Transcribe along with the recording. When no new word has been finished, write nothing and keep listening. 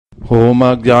Om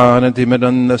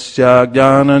Ajnanatimidandasya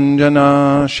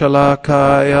Jnananjana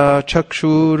Shalakaya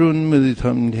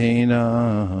Chakshurunmilitam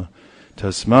Dhena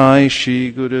Tasmai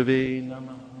Shri Gurave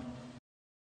Namah.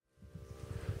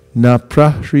 Na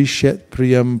prahrishet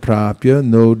priyam prapya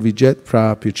nodvijet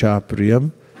prapya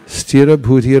chapriyam stira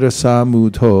bhutira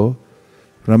samudho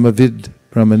brahmavid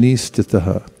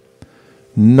brahmanistitaha.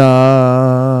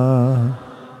 Na,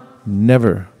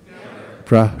 never,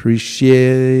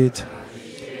 prahrishet,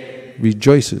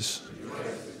 rejoices,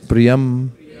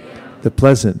 priyam, the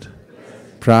pleasant,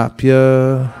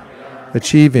 prapya,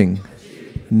 achieving,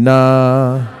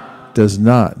 na, does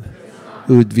not,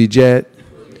 udvijet,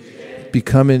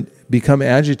 become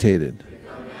agitated,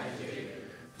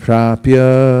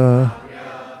 prapya,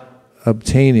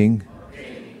 obtaining,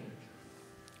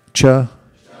 cha,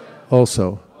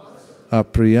 also,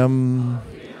 apriyam.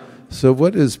 So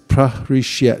what does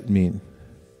prahrishyat mean?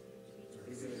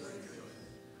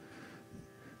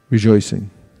 Rejoicing.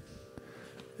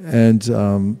 And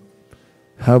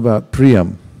how about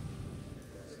priyam?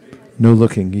 No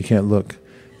looking, you can't look.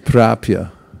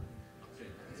 Prapya.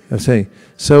 I'm saying,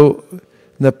 so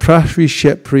the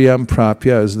prahrishyat priyam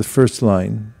prapya is the first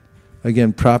line.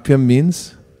 Again, prapya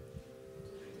means?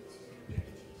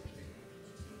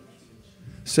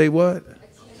 Say what?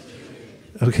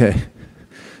 Okay.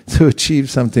 To achieve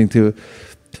something,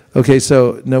 okay,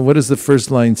 so now what is the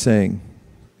first line saying,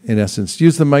 in essence?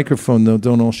 Use the microphone though,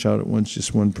 don't all shout at once,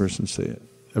 just one person say it.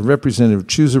 A representative,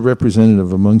 choose a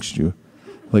representative amongst you,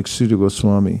 like Sutta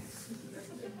Goswami.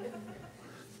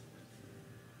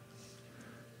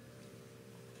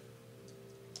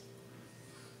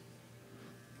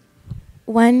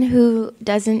 One who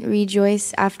doesn't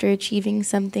rejoice after achieving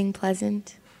something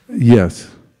pleasant. Yes.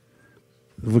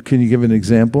 Can you give an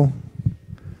example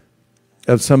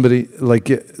of somebody, like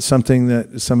something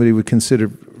that somebody would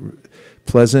consider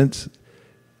pleasant,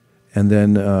 and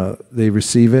then they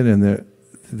receive it and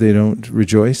they don't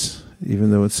rejoice, even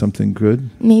though it's something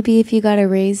good? Maybe if you got a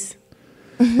raise.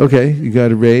 Okay, you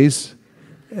got a raise,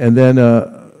 and then,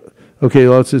 okay,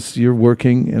 let's just, you're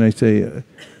working, and I say,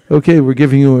 okay, we're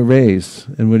giving you a raise,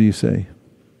 and what do you say?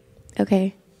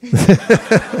 Okay.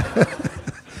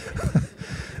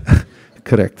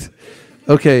 Correct.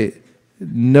 Okay,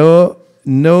 no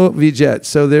vijet.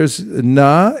 So there's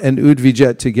na and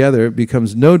udvijet together. It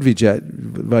becomes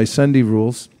nodvijet by Sandhi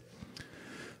rules.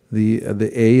 The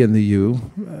A and the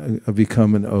U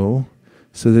become an O,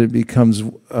 so that it becomes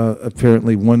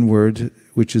apparently one word,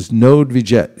 which is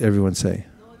nodvijet. Everyone say.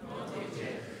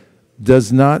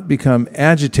 Does not become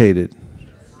agitated.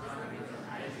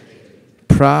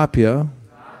 Prapya,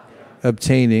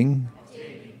 obtaining.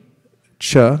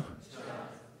 Cha,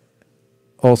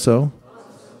 also.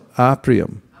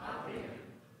 Apriyam,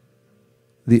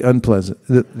 the unpleasant,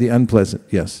 the unpleasant,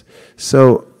 yes.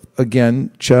 So again,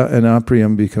 cha and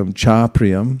apriyam become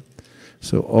chapriyam.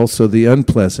 So also the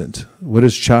unpleasant. What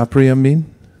does chapriyam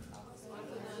mean?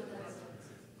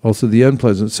 Also the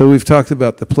unpleasant. So we've talked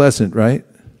about the pleasant, right?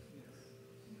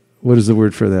 What is the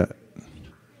word for that?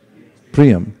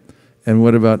 Priyam. And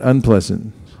what about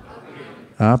unpleasant?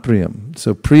 Apriyam.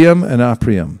 So priyam and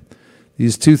apriyam.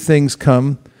 These two things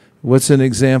come. What's an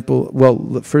example?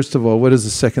 Well, first of all, what does the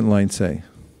second line say?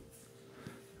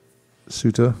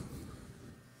 Sutta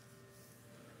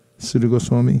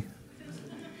Goswami?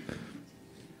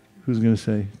 Who's going to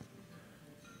say?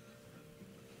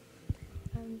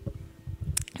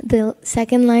 The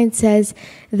second line says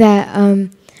that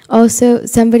also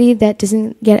somebody that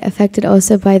doesn't get affected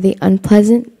also by the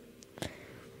unpleasant,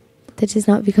 that does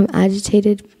not become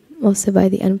agitated also by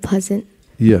the unpleasant.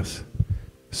 Yes.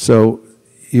 So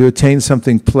you attain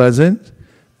something pleasant,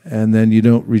 and then you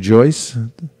don't rejoice,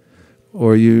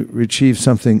 or you achieve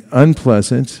something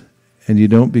unpleasant, and you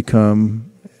don't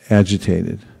become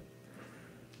agitated.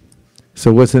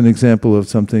 So what's an example of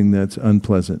something that's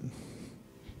unpleasant?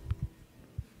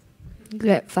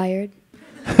 Get fired.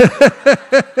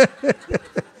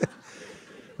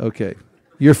 Okay.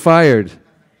 You're fired.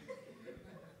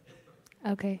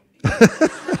 Okay.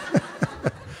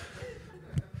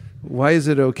 Why is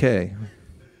it okay?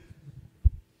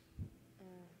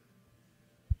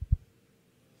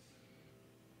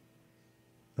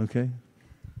 Okay.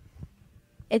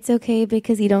 It's okay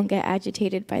because you don't get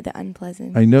agitated by the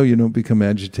unpleasant. I know you don't become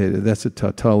agitated. That's a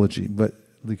tautology, but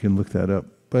we can look that up.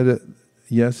 But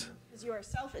yes? Because you are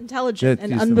self-intelligent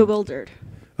and unbewildered.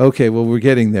 Okay, well, we're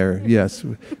getting there, yes.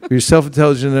 You're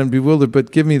self-intelligent and bewildered,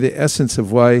 but give me the essence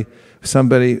of why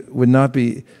somebody would not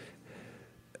be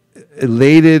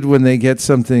elated when they get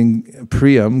something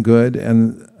priyam, good,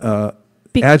 and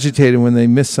agitated when they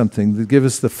miss something? Give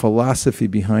us the philosophy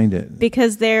behind it.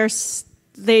 Because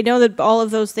they know that all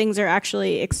of those things are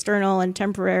actually external and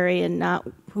temporary and not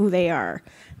who they are.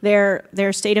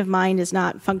 Their state of mind is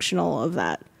not functional of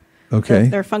that. Okay.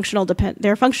 They're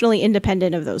functionally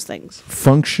independent of those things.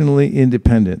 Functionally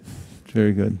independent.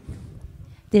 Very good.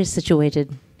 They're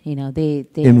situated, they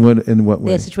In what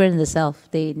way? they're situated in the self.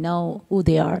 They know who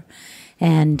they are,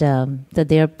 and that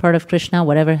they are part of Krishna.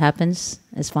 Whatever happens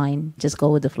is fine. Just go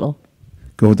with the flow.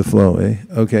 Go with the flow, eh?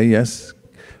 Okay, yes.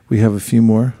 We have a few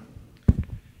more.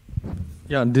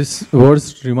 Yeah, this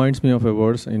verse reminds me of a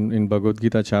verse in Bhagavad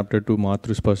Gita chapter 2,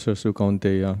 Matruspashasu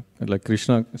Kaunteya. Like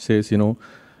Krishna says,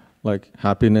 like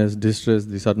happiness, distress,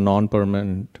 these are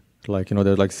non-permanent. Like,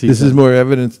 they're like seasons. This is more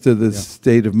evidence to the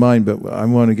state of mind, but I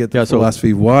want to get the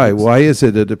philosophy. Why? Why is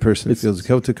it that a person feels?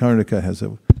 Kauta Karnaka has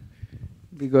a...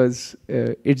 Because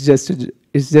it's just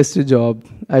a job.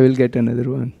 I will get another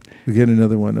one. We get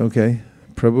another one. Okay.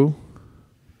 Prabhu?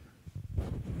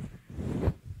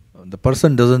 The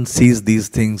person doesn't seize these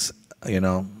things,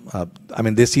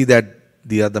 they see that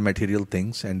they are the material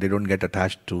things and they don't get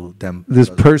attached to them. This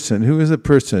person, who is a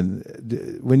person?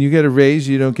 When you get a raise,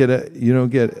 you don't get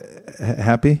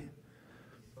happy?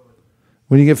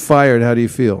 When you get fired, how do you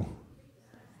feel?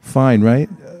 Fine, right?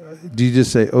 Do you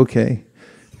just say, okay?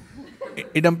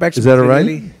 It impacts Is that all right?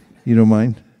 materially. You don't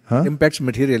mind? Huh? It impacts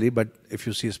materially, but if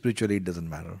you see spiritually, it doesn't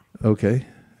matter. Okay.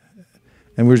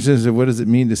 And we're just, what does it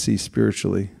mean to see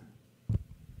spiritually?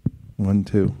 1,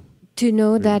 2. To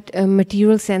know that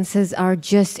material senses are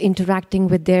just interacting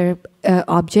with their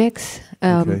objects,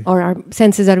 or our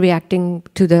senses are reacting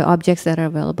to the objects that are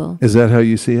available. Is that how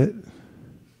you see it?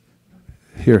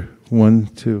 Here, 1,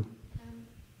 2.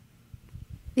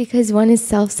 Because one is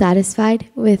self-satisfied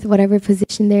with whatever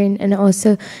position they're in, and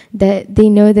also that they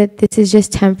know that this is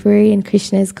just temporary and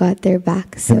Krishna has got their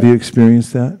back. So. Have you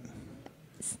experienced that?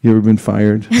 You ever been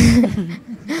fired?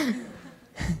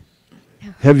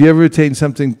 Have you ever attained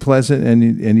something pleasant and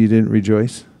you didn't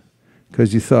rejoice?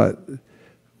 Because you thought,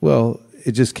 well,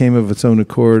 it just came of its own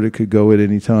accord, it could go at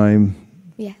any time.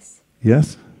 Yes.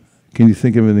 Yes? Can you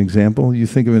think of an example? You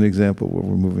think of an example where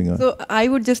we're moving on. So I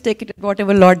would just take it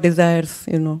whatever Lord desires,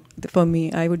 for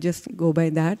me. I would just go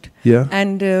by that. Yeah.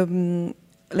 And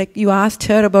like you asked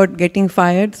her about getting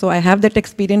fired, so I have that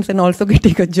experience and also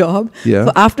getting a job. Yeah.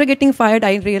 So after getting fired,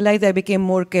 I realized I became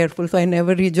more careful. So I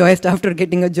never rejoiced after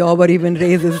getting a job or even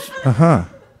raises. Uh-huh.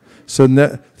 So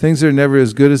things are never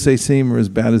as good as they seem or as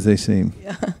bad as they seem.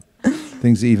 Yeah.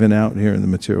 Things even out here in the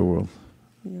material world.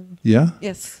 Yeah?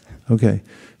 Yes. Okay.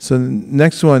 So the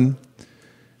next one,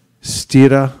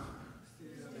 stira.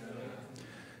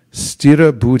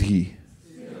 Stira buddhi.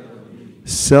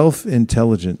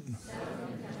 Self-intelligent.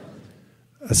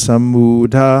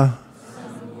 Asamudha.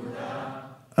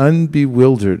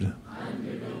 Unbewildered.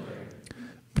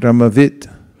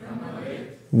 Brahmavit.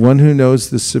 One who knows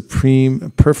the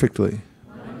Supreme perfectly.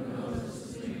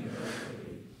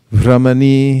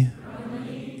 Brahmani.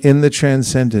 In the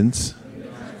transcendence.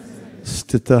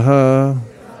 Stitaha.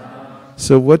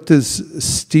 So what does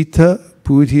stita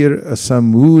buddhir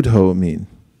asamudho mean?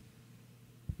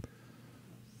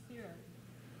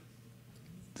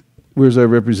 Where's our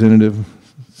representative?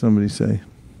 Somebody say.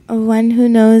 One who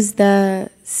knows the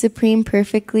Supreme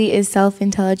perfectly is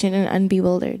self-intelligent and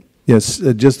unbewildered. Yes,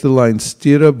 just the line,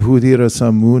 stira buddhir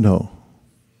asamudho.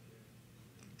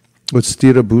 What's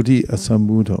stira buddhi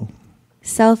asamudho?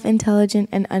 Self-intelligent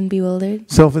and unbewildered.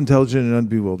 Self-intelligent and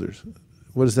unbewildered.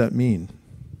 What does that mean?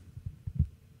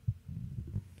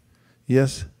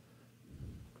 Yes?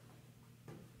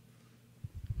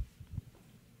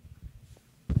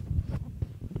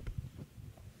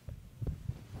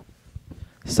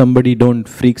 Somebody don't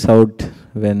freaks out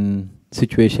when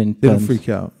situation They don't turns. freak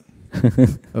out.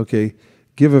 Okay.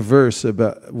 Give a verse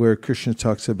about where Krishna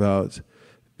talks about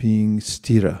being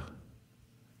stira.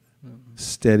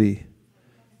 Steady.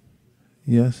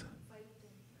 Yes?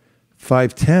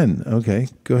 5:10. Okay,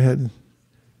 go ahead.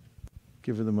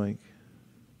 Give her the mic.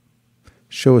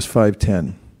 Show us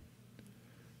 5:10.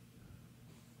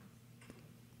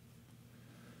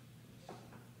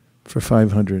 For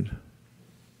 500.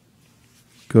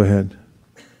 Go ahead.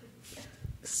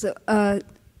 So,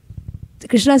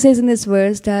 Krishna says in this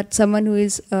verse that someone who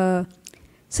is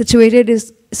situated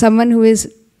is someone who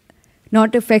is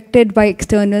not affected by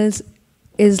externals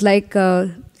is like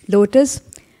a lotus.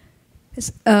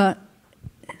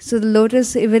 So the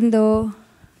lotus, even though...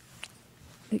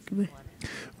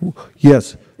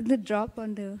 Yes. The drop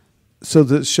on the...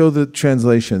 So show the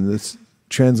translation. This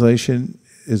translation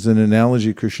is an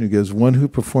analogy Krishna gives. One who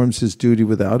performs his duty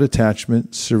without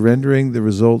attachment, surrendering the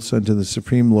results unto the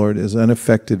Supreme Lord, is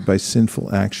unaffected by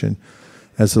sinful action,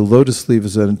 as the lotus leaf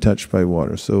is untouched by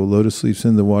water. So lotus leaf's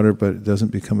in the water, but it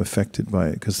doesn't become affected by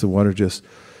it, because the water just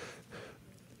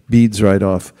beads right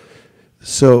off.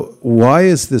 So why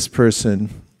is this person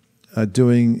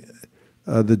doing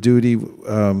the duty?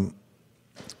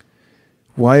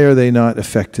 Why are they not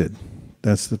affected?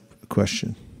 That's the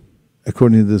question,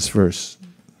 according to this verse.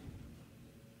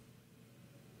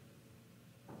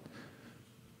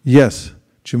 Yes,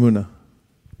 Jamuna.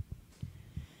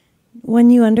 When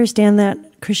you understand that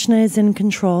Krishna is in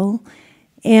control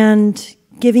and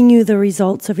giving you the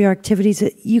results of your activities,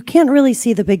 you can't really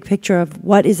see the big picture of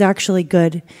what is actually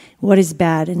good, what is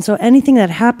bad. And so anything that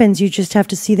happens, you just have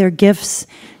to see their gifts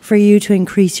for you to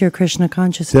increase your Krishna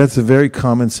consciousness. That's a very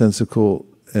commonsensical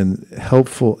and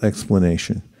helpful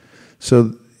explanation.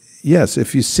 So, yes,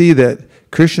 if you see that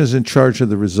Krishna is in charge of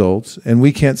the results, and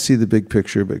we can't see the big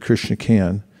picture, but Krishna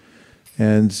can,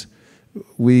 and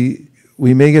we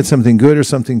may get something good or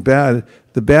something bad.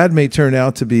 The bad may turn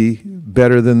out to be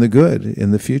better than the good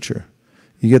in the future.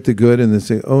 You get the good and they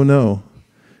say, oh no,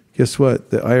 guess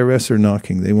what? The IRS are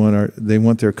knocking. They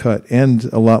want their cut, and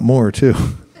a lot more too.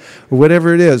 Or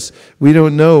whatever it is, we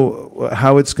don't know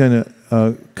how it's going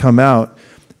to come out.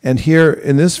 And here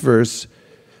in this verse,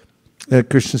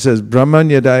 Krishna says, Brahman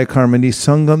yadaya karmani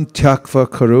sangam tyakva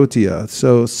karotiya.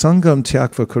 So sangam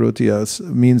tyakva karotiya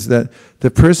means that the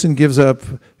person gives up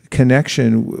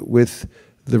connection with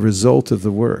the result of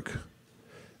the work.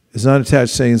 It's not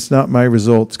attached, saying it's not my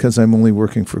results because I'm only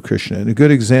working for Krishna. And a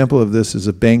good example of this is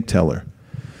a bank teller.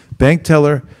 Bank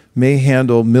teller may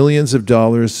handle millions of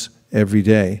dollars every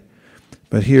day,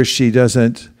 but he or she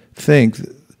doesn't think,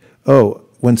 oh,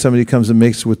 when somebody comes and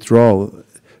makes a withdrawal,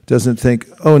 doesn't think,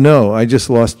 oh no, I just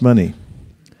lost money.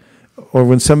 Or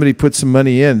when somebody puts some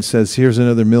money in, says, here's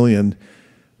another million,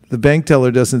 the bank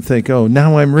teller doesn't think, oh,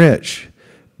 now I'm rich.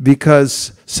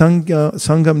 Because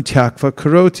sangam tyakva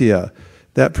karotiya,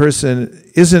 that person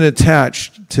isn't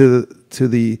attached to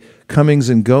the comings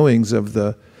and goings of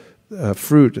the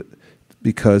fruit,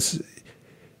 because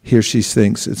he or she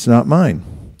thinks it's not mine.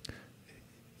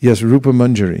 Yes, Rupa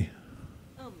Manjari.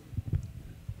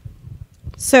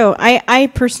 So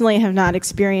I personally have not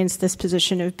experienced this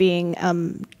position of being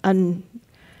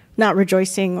not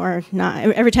rejoicing or not.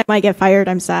 Every time I get fired,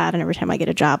 I'm sad, and every time I get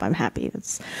a job, I'm happy.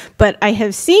 But I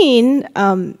have seen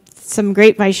some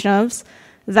great Vaishnavas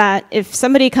that if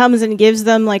somebody comes and gives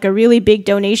them like a really big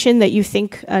donation that you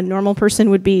think a normal person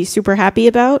would be super happy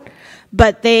about,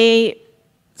 but they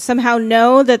somehow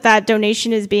know that that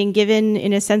donation is being given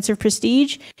in a sense of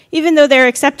prestige, even though they're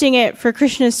accepting it for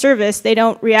Krishna's service, they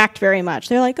don't react very much.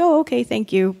 They're like, oh, okay,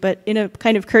 thank you, but in a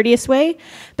kind of courteous way.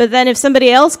 But then if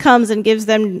somebody else comes and gives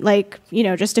them like,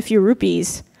 just a few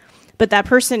rupees, but that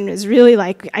person is really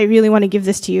like, I really want to give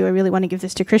this to you, I really want to give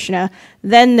this to Krishna,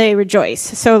 then they rejoice.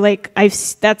 So like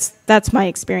that's my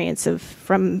experience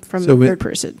from third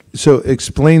person. So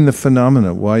explain the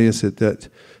phenomena. Why is it that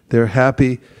they're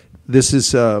happy? This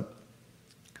is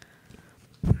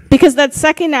because that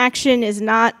second action is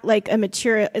not like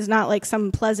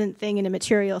some pleasant thing in a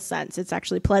material sense. It's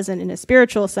actually pleasant in a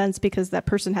spiritual sense because that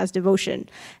person has devotion,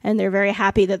 and they're very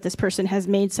happy that this person has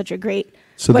made such a great.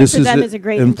 So this is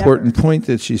the important point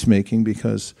that she's making,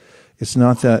 because it's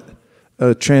not that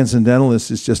a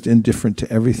transcendentalist is just indifferent to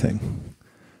everything.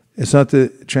 It's not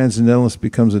that transcendentalist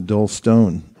becomes a dull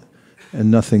stone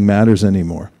and nothing matters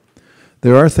anymore.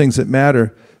 There are things that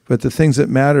matter. But the things that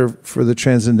matter for the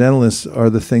transcendentalists are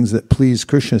the things that please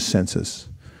Krishna's senses.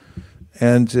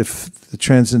 And if the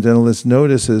transcendentalist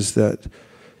notices that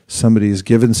somebody is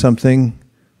given something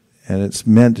and it's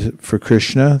meant for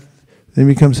Krishna, then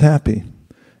he becomes happy.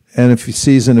 And if he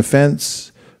sees an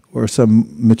offense or some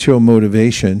material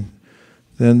motivation,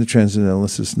 then the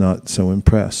transcendentalist is not so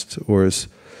impressed or is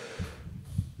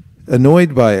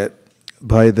annoyed by it,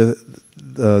 by the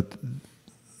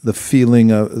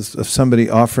feeling of somebody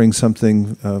offering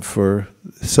something for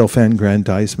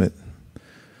self-aggrandizement.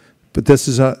 But this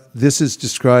is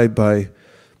described by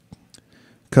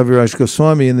Kaviraj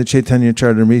Goswami in the Chaitanya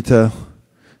Charitamrita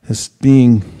as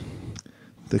being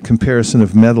the comparison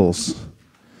of metals.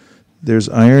 There's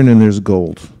iron and there's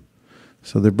gold.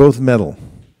 So they're both metal.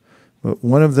 But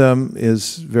one of them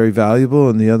is very valuable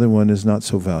and the other one is not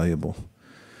so valuable.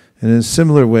 And in a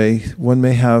similar way, one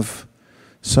may have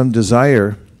some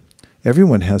desire.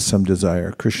 Everyone has some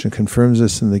desire. Krishna confirms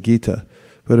this in the Gita.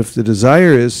 But if the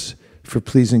desire is for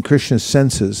pleasing Krishna's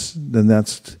senses, then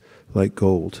that's like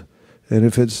gold. And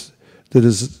if it's the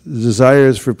desire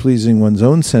is for pleasing one's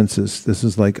own senses, this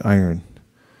is like iron.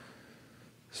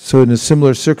 So in a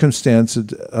similar circumstance,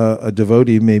 a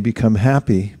devotee may become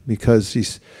happy because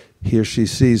he or she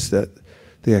sees that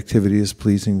the activity is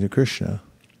pleasing to Krishna.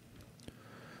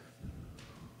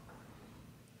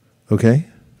 Okay?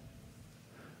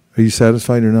 Are you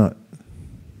satisfied or not?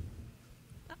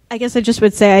 I guess I just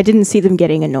would say I didn't see them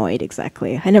getting annoyed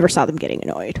exactly. I never saw them getting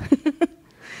annoyed.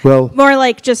 Well, more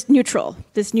like just neutral.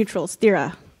 This neutral,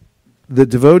 sthira. The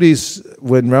devotees,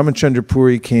 when Ramachandra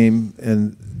Puri came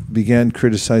and began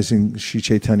criticizing Sri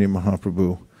Chaitanya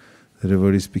Mahaprabhu, the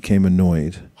devotees became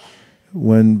annoyed.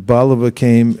 When Vallabha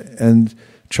came and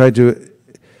tried to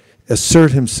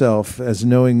assert himself as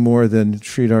knowing more than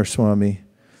Sridhar Swami,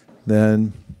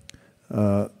 then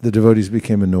the devotees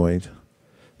became annoyed.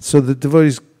 So the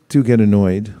devotees do get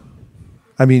annoyed.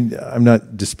 I mean, I'm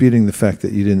not disputing the fact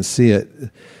that you didn't see it.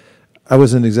 I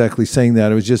wasn't exactly saying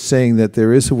that. I was just saying that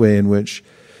there is a way in which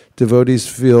devotees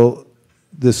feel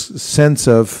this sense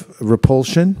of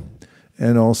repulsion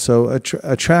and also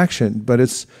attraction, but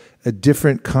it's a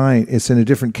different kind. It's in a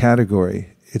different category.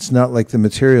 It's not like the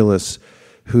materialist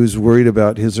who's worried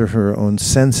about his or her own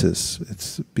senses.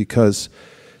 It's because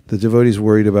the devotee is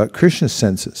worried about Krishna's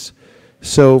senses.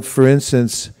 So, for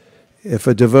instance, if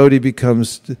a devotee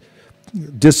becomes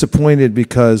disappointed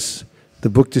because the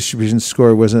book distribution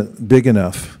score wasn't big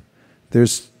enough,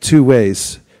 there's two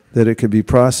ways that it could be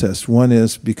processed. One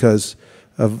is because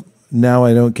of now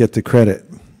I don't get the credit.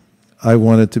 I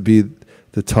wanted to be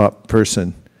the top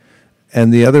person.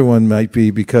 And the other one might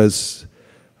be because,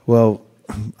 well,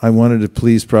 I wanted to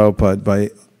please Prabhupada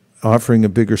by offering a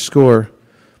bigger score,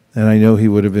 and I know he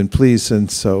would have been pleased, and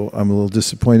so I'm a little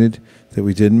disappointed that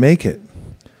we didn't make it.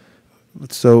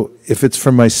 So if it's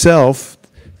for myself,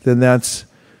 then that's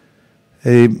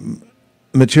a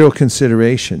material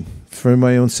consideration for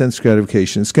my own sense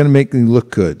gratification. It's going to make me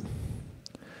look good.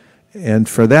 And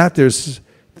for that, there's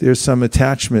some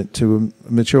attachment to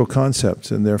a material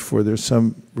concept, and therefore there's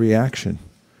some reaction.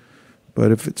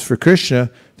 But if it's for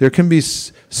Krishna, there can be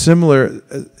similar,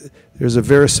 there's a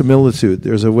verisimilitude.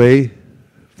 There's a way,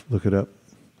 look it up.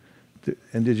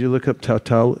 And did you look up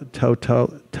tautology?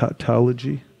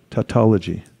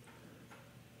 Tautology.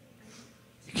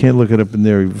 You can't look it up in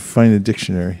there. You find a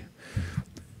dictionary.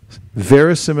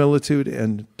 Verisimilitude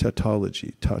and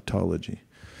tautology. Tautology.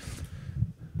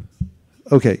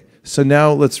 Okay, so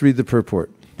now let's read the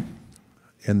purport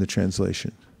and the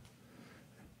translation.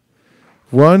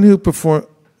 One who perform.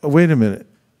 Oh, wait a minute.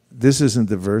 This isn't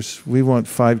the verse. We want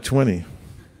 520.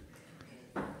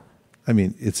 I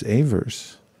mean, it's a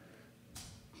verse.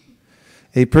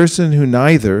 A person who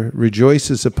neither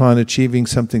rejoices upon achieving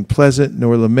something pleasant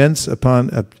nor laments upon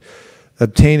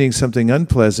obtaining something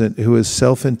unpleasant, who is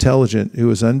self-intelligent, who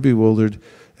is unbewildered,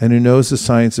 and who knows the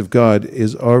science of God,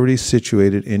 is already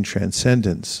situated in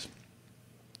transcendence.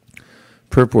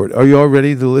 Purport. Are you all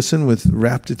ready to listen with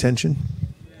rapt attention?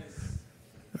 Yes.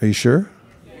 Are you sure?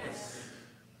 Yes.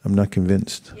 I'm not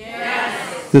convinced.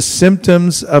 Yes. The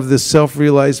symptoms of the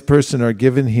self-realized person are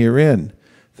given herein.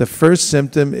 The first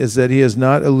symptom is that he is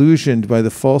not illusioned by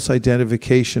the false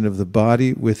identification of the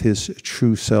body with his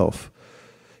true self.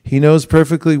 He knows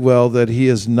perfectly well that he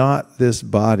is not this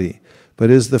body,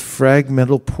 but is the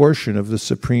fragmental portion of the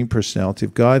Supreme Personality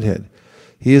of Godhead.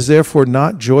 He is therefore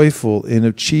not joyful in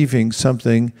achieving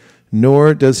something,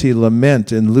 nor does he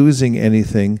lament in losing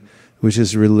anything which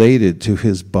is related to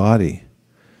his body.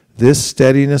 This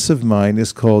steadiness of mind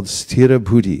is called sthira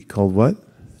buddhi. Called what?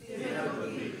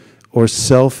 Or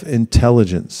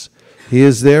self-intelligence. He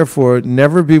is therefore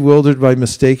never bewildered by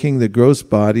mistaking the gross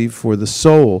body for the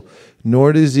soul,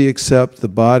 nor does he accept the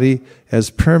body as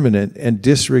permanent and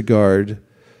disregard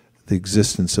the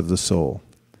existence of the soul.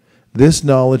 This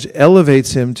knowledge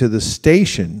elevates him to the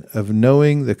station of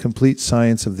knowing the complete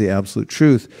science of the absolute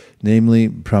truth, namely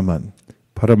Brahman,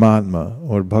 Paramatma,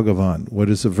 or Bhagavan. What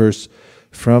is a verse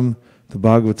from the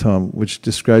Bhagavatam which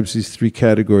describes these three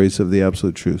categories of the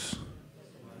absolute truth?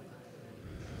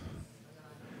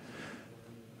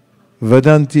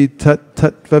 Vadanti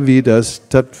tattvavidas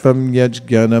tattvam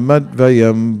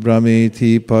yajganamadvayam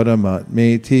brahmeti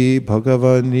paramatmeti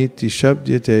bhagavaniti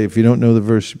shabdyate. If you don't know the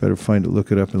verse, you better find it,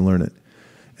 look it up, and learn it.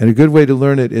 And a good way to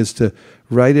learn it is to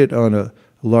write it on a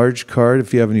large card.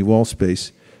 If you have any wall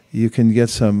space, you can get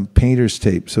some painter's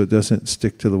tape so it doesn't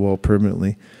stick to the wall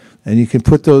permanently. And you can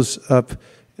put those up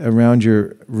around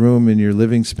your room in your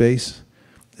living space.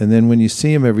 And then when you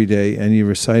see them every day and you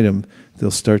recite them,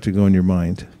 they'll start to go in your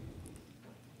mind.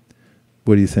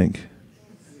 What do you think?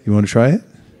 You want to try it?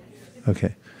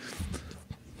 Okay.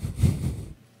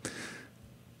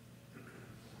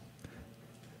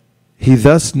 He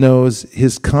thus knows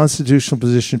his constitutional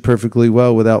position perfectly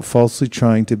well without falsely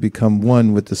trying to become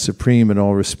one with the Supreme in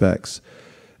all respects.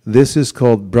 This is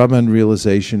called Brahman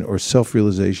realization or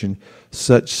self-realization.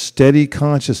 Such steady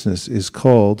consciousness is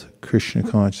called Krishna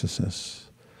consciousness.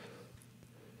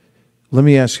 Let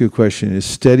me ask you a question. Is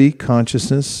steady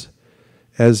consciousness,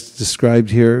 as described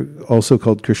here, also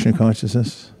called Krishna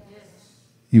consciousness? Yes.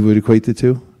 You would equate the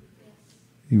two?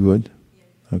 You would?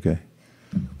 Okay.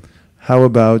 How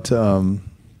about,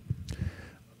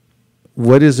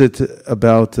 what is it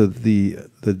about the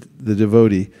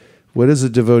devotee? What does a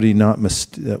devotee not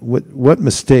what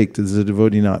mistake does the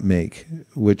devotee not make,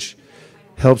 which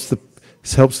helps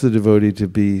the devotee to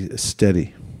be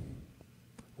steady?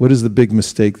 What is the big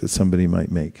mistake that somebody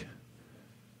might make?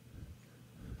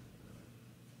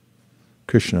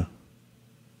 Krishna.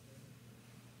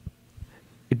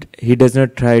 He does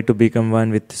not try to become one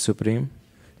with the Supreme.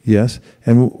 Yes.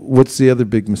 And what's the other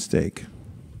big mistake?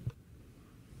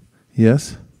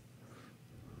 Yes?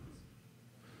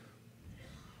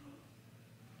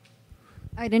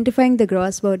 Identifying the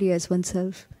gross body as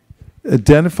oneself.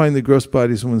 Identifying the gross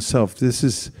body as oneself. This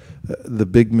is the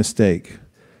big mistake.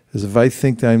 Because if I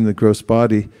think that I'm the gross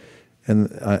body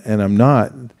and I'm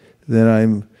not, then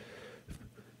I'm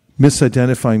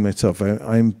misidentifying myself.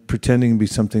 I'm pretending to be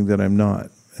something that I'm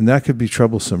not. And that could be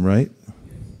troublesome, right?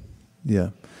 Yeah.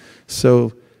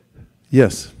 So,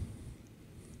 yes.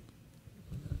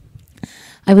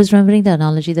 I was remembering the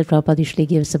analogy that Prabhupada usually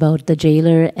gives about the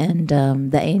jailer and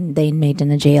the inmate in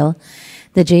the jail.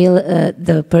 The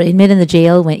inmate in the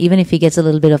jail, even if he gets a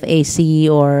little bit of AC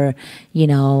or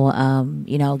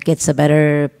gets a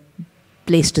better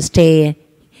place to stay,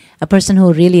 a person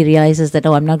who really realizes that,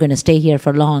 I'm not going to stay here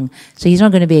for long, so he's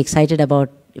not going to be excited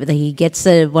about whether he gets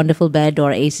a wonderful bed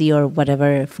or AC or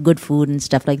whatever, good food and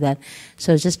stuff like that.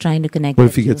 So it's just trying to connect. What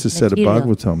if he gets a set of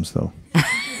Bhagavatams, though?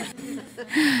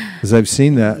 Because I've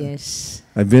seen that. Yes.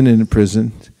 I've been in a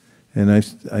prison, and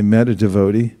I met a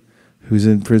devotee who's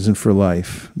in prison for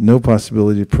life, no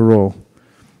possibility of parole.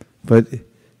 But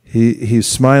he's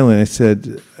smiling. I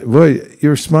said, "Boy,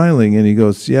 you're smiling." And he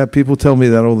goes, "Yeah, people tell me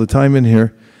that all the time in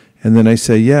here." And then I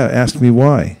say, "Yeah, ask me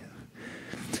why."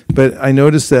 But I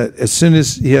noticed that as soon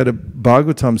as he had a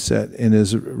Bhagavatam set in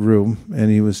his room and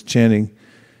he was chanting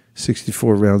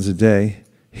 64 rounds a day,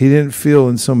 he didn't feel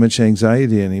in so much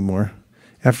anxiety anymore.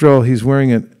 After all, he's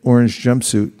wearing an orange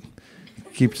jumpsuit,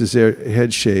 keeps his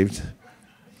head shaved,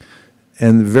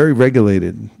 and very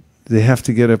regulated. They have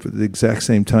to get up at the exact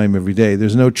same time every day.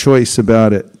 There's no choice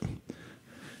about it.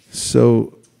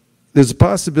 So there's a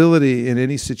possibility in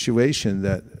any situation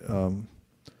that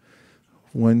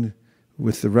one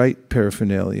with the right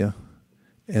paraphernalia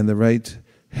and the right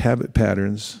habit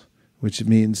patterns, which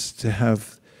means to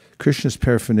have Krishna's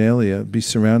paraphernalia, be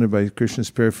surrounded by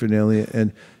Krishna's paraphernalia,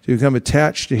 and to become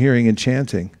attached to hearing and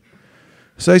chanting.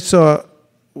 So I saw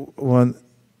one,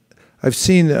 I've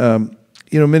seen,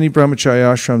 many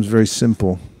brahmacharya ashrams very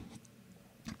simple.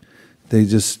 They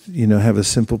just, have a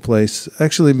simple place.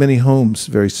 Actually, many homes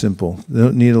very simple. They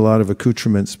don't need a lot of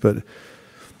accoutrements, but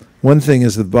one thing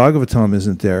is the Bhagavatam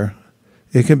isn't there.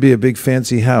 It can be a big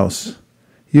fancy house.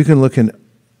 You can look in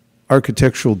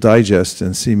Architectural Digest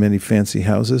and see many fancy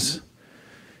houses.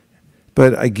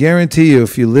 But I guarantee you,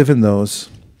 if you live in those,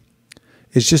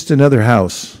 it's just another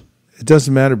house. It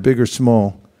doesn't matter big or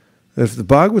small. If the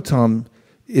Bhagavatam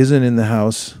isn't in the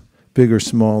house, big or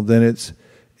small, then it's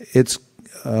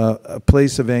a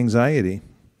place of anxiety.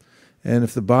 And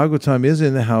if the Bhagavatam is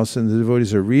in the house and the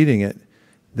devotees are reading it,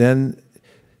 then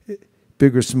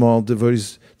big or small,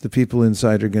 devotees, the people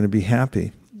inside are going to be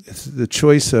happy. It's the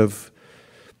choice of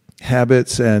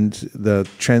habits and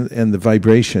the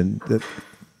vibration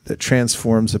that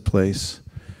transforms a place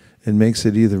and makes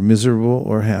it either miserable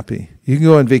or happy. You can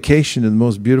go on vacation in the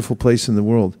most beautiful place in the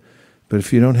world, but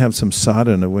if you don't have some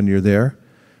sadhana when you're there,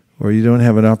 or you don't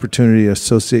have an opportunity to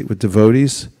associate with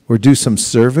devotees or do some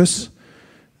service,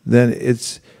 then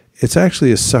it's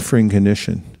actually a suffering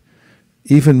condition,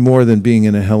 even more than being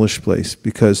in a hellish place,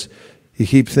 because you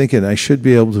keep thinking, I should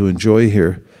be able to enjoy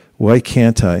here. Why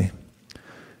can't I?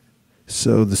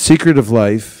 So the secret of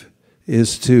life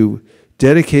is to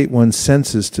dedicate one's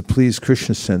senses to please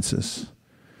Krishna's senses.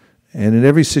 And in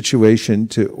every situation,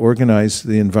 to organize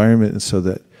the environment so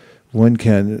that one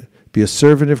can be a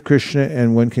servant of Krishna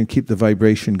and one can keep the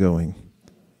vibration going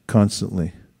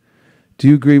constantly. Do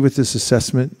you agree with this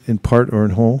assessment in part or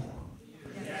in whole?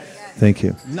 Yes. Thank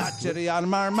you. Nachariyar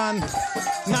Marman,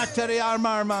 Nachariyar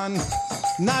Marman,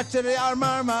 Nachariyar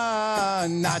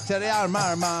Marman, Nachariyar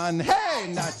Marman,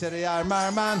 hey, Nachariyar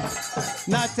Marman,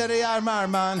 Nachariyar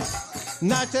Marman.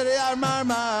 Nachare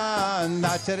Armarman,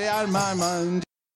 Nachare Armarman.